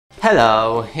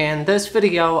Hello, in this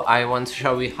video I want to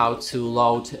show you how to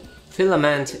load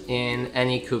filament in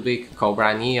Anycubic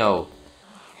Kobra Neo.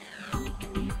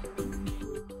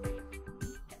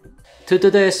 To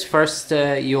do this, first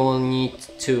you'll need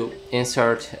to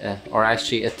insert or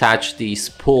actually attach the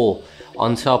spool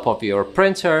on top of your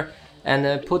printer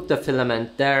and put the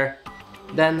filament there.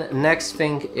 Then next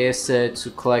thing is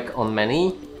to click on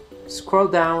menu, scroll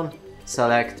down,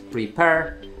 select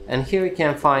prepare, and here you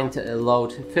can find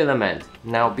load filament.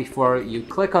 Now before you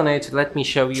click on it, let me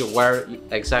show you where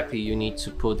exactly you need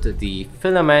to put the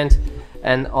filament,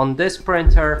 and on this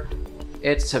printer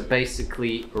it's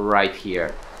basically right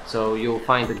here. So you'll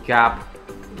find a gap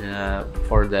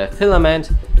for the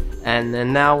filament,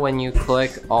 and now when you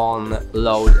click on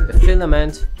load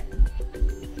filament,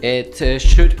 it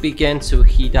should begin to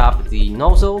heat up the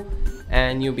nozzle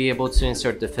and you'll be able to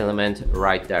insert the filament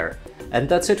right there. And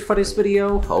that's it for this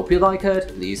video. Hope you like it.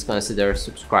 Please consider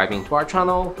subscribing to our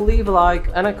channel, leave a like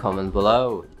and a comment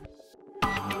below.